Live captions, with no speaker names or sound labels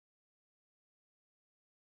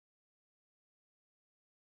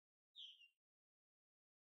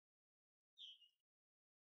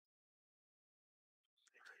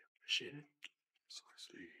Appreciate it. So I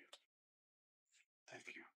see. Thank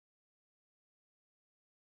you.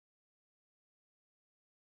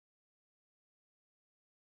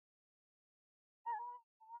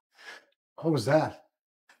 What was that?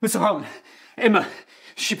 Mr. Harlan, Emma,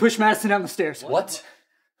 she pushed Madison down the stairs. What?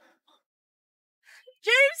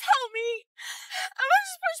 James, help me! Emma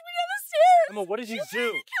just pushed me down the stairs! Emma, what did you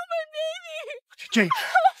do? Kill my baby! James,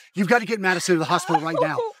 you've got to get Madison to the hospital right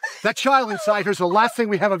now. That child inside her is the last thing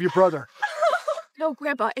we have of your brother. No,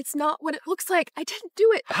 Grandpa, it's not what it looks like. I didn't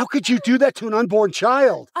do it. How could you do that to an unborn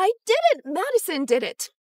child? I didn't. Madison did it.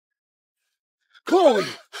 Chloe!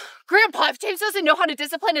 Grandpa, if James doesn't know how to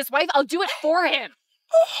discipline his wife, I'll do it for him.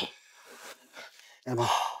 Emma,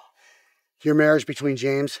 your marriage between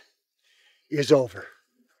James is over.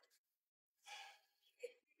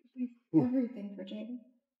 Everything for James.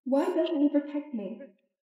 Why doesn't he protect me?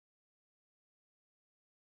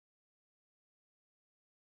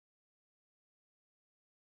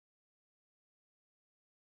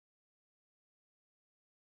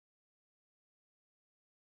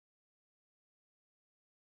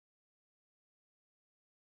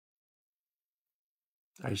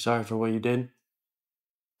 Are you sorry for what you did?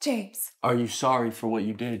 James, Are you sorry for what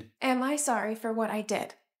you did? am I sorry for what I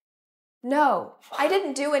did? No, I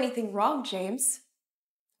didn't do anything wrong, James.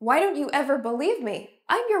 Why don't you ever believe me?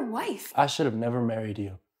 I'm your wife. I should have never married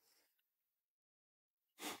you.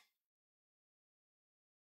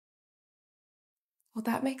 Well,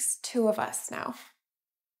 that makes two of us now.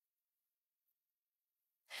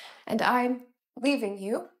 And I'm leaving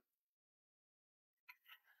you.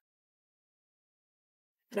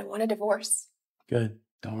 And I want a divorce. Good.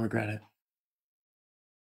 Don't regret it.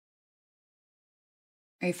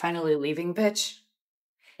 Are you finally leaving, bitch?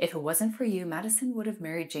 If it wasn't for you, Madison would have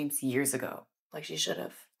married James years ago, like she should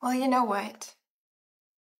have. Well, you know what?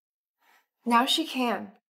 Now she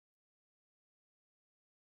can.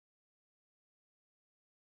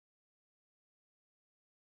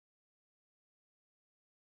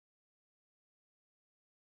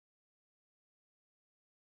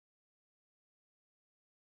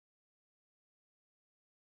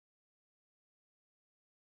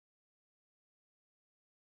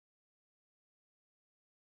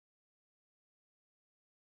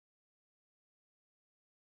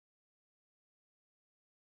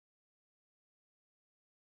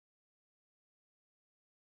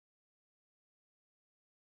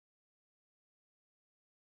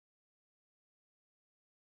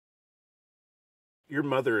 Your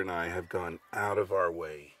mother and I have gone out of our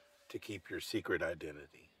way to keep your secret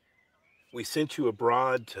identity. We sent you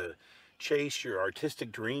abroad to chase your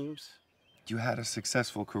artistic dreams. You had a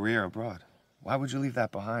successful career abroad. Why would you leave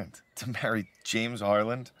that behind? To marry James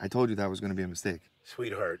Harland? I told you that was going to be a mistake.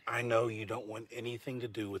 Sweetheart, I know you don't want anything to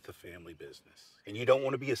do with the family business, and you don't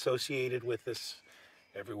want to be associated with us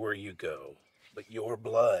everywhere you go. But your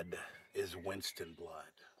blood is Winston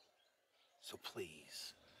blood. So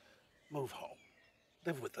please, move home.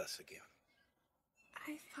 Live with us again.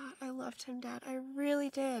 I thought I loved him, Dad. I really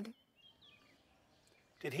did.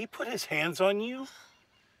 Did he put his hands on you?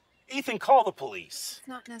 Ethan, call the police. It's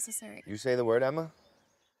not necessary. You say the word, Emma,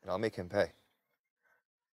 and I'll make him pay.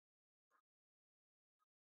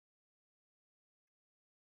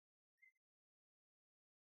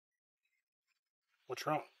 What's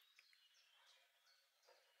wrong?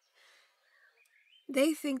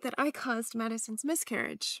 They think that I caused Madison's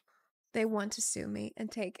miscarriage. They want to sue me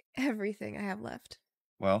and take everything I have left.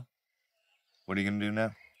 Well, what are you going to do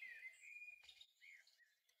now?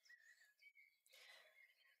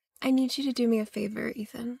 I need you to do me a favor,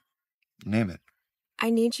 Ethan. Name it. I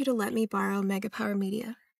need you to let me borrow Mega Power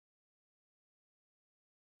Media.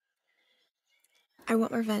 I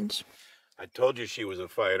want revenge. I told you she was a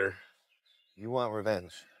fighter. You want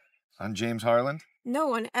revenge? On James Harland?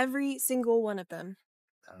 No, on every single one of them.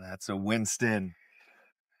 Oh, that's a Winston.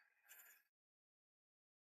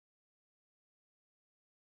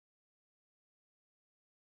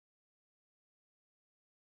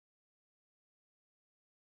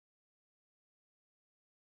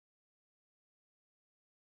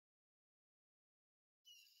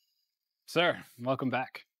 Sir, welcome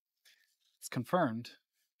back. It's confirmed.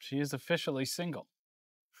 She is officially single.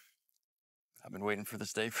 I've been waiting for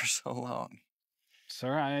this day for so long.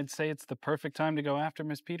 Sir, I'd say it's the perfect time to go after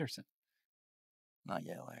Miss Peterson. Not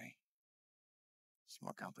yet, Larry. It's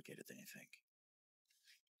more complicated than you think.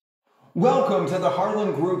 Welcome to the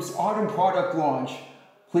Harlan Group's autumn product launch.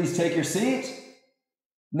 Please take your seat.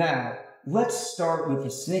 Now, let's start with a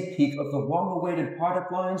sneak peek of the long-awaited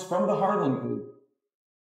product lines from the Harlan Group.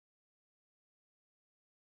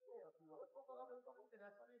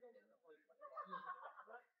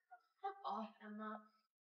 Emma.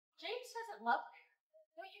 James doesn't love me.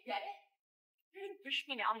 Don't you get it? You didn't push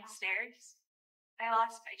me down the stairs. I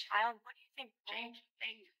lost my child. What do you think James would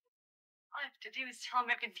think? All I have to do is tell him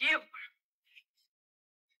if it's you.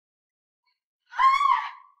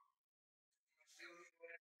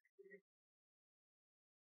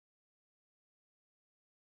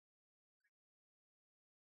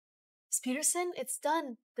 Miss Peterson, it's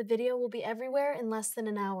done. The video will be everywhere in less than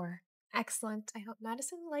an hour. Excellent. I hope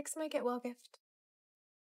Madison likes my get well gift.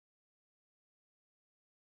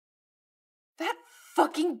 That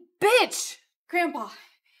fucking bitch! Grandpa,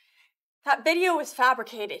 that video was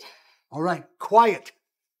fabricated. All right, quiet.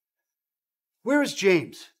 Where is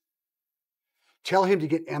James? Tell him to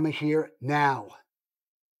get Emma here now.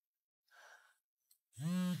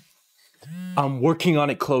 I'm working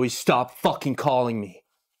on it, Chloe. Stop fucking calling me.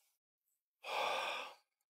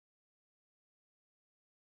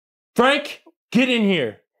 Frank, get in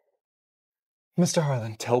here. Mr.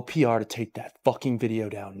 Harlan. Tell PR to take that fucking video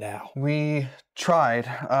down now. We tried,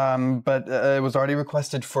 but it was already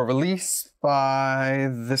requested for release by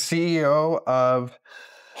the CEO of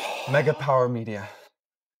Mega Power Media.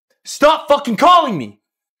 Stop fucking calling me!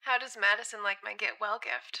 How does Madison like my get well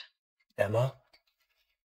gift? Emma,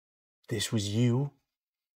 this was you.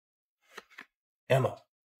 Emma.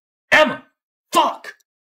 Fuck!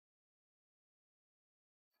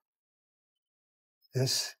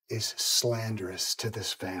 This is slanderous to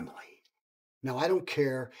this family. Now, I don't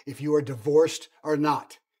care if you are divorced or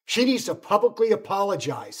not. She needs to publicly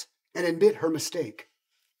apologize and admit her mistake.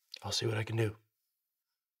 I'll see what I can do.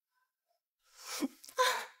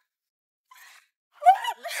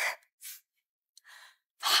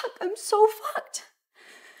 Fuck, I'm so fucked.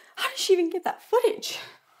 How did she even get that footage?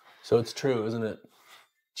 So it's true, isn't it?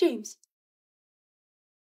 James.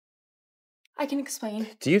 I can explain.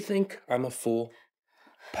 Do you think I'm a fool?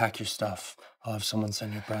 Pack your stuff. I'll have someone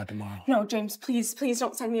send you Brad tomorrow. No, James, please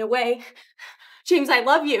don't send me away. James, I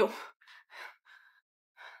love you.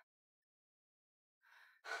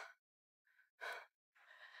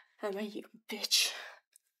 Emma, you bitch.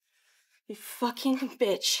 You fucking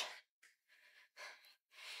bitch.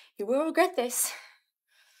 You will regret this.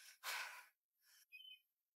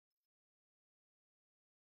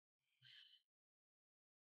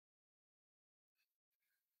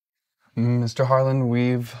 Mr. Harlan,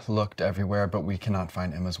 we've looked everywhere, but we cannot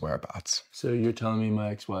find Emma's whereabouts. So you're telling me my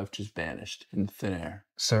ex-wife just vanished in thin air?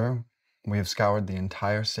 Sir, we have scoured the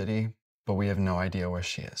entire city, but we have no idea where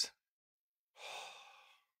she is.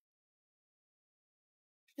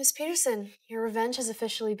 Miss Peterson, your revenge has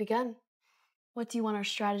officially begun. What do you want our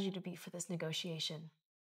strategy to be for this negotiation?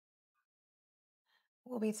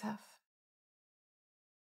 Will be tough.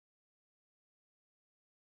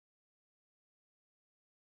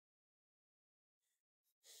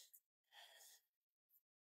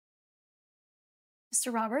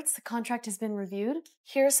 Mr. Roberts, the contract has been reviewed.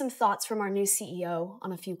 Here are some thoughts from our new CEO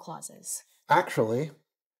on a few clauses. Actually,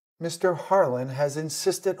 Mr. Harlan has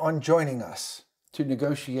insisted on joining us to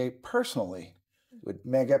negotiate personally with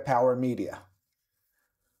Mega Power Media.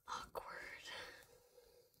 Awkward.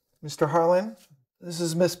 Mr. Harlan, this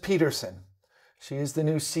is Miss Peterson. She is the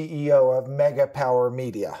new CEO of Mega Power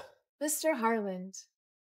Media. Mr. Harland.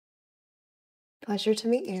 Pleasure to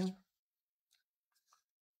meet you.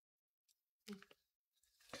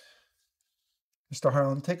 Mr.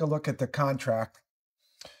 Harlan, take a look at the contract.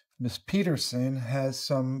 Miss Peterson has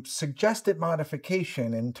some suggested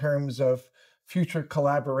modification in terms of future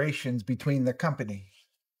collaborations between the company.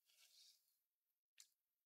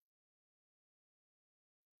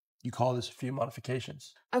 You call this a few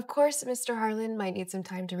modifications? Of course, Mr. Harlan might need some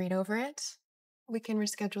time to read over it. We can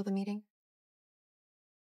reschedule the meeting.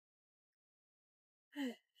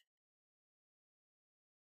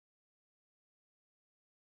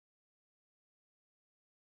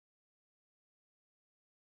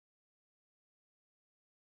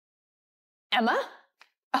 Emma?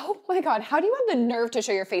 Oh my God, how do you have the nerve to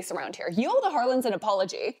show your face around here? You owe the Harlans an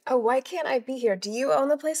apology. Oh, why can't I be here? Do you own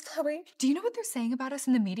the place, Chloe? Do you know what they're saying about us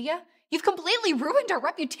in the media? You've completely ruined our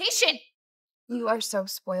reputation. You are so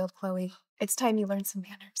spoiled, Chloe. It's time you learn some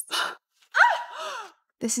manners.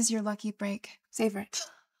 This is your lucky break. Savor it.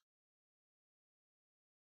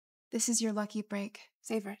 This is your lucky break.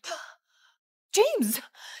 Savor it. James,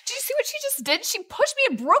 did you see what she just did? She pushed me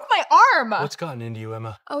and broke my arm. What's gotten into you,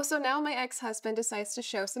 Emma? Oh, so now my ex-husband decides to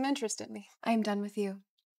show some interest in me. I am done with you.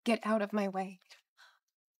 Get out of my way.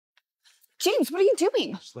 James, what are you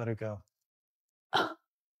doing? Just let her go.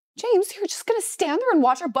 James, you're just gonna stand there and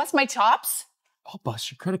watch her bust my chops? I'll bust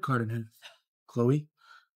your credit card in half. Chloe,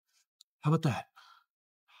 how about that?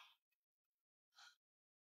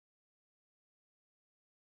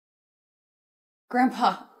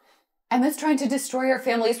 Grandpa, Emma's trying to destroy our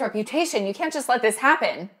family's reputation. You can't just let this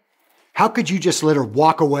happen. How could you just let her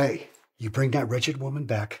walk away? You bring that wretched woman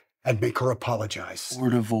back and make her apologize. We're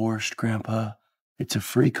divorced, Grandpa. It's a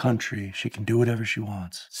free country. She can do whatever she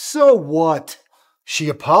wants. So what? She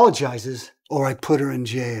apologizes or I put her in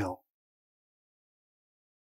jail.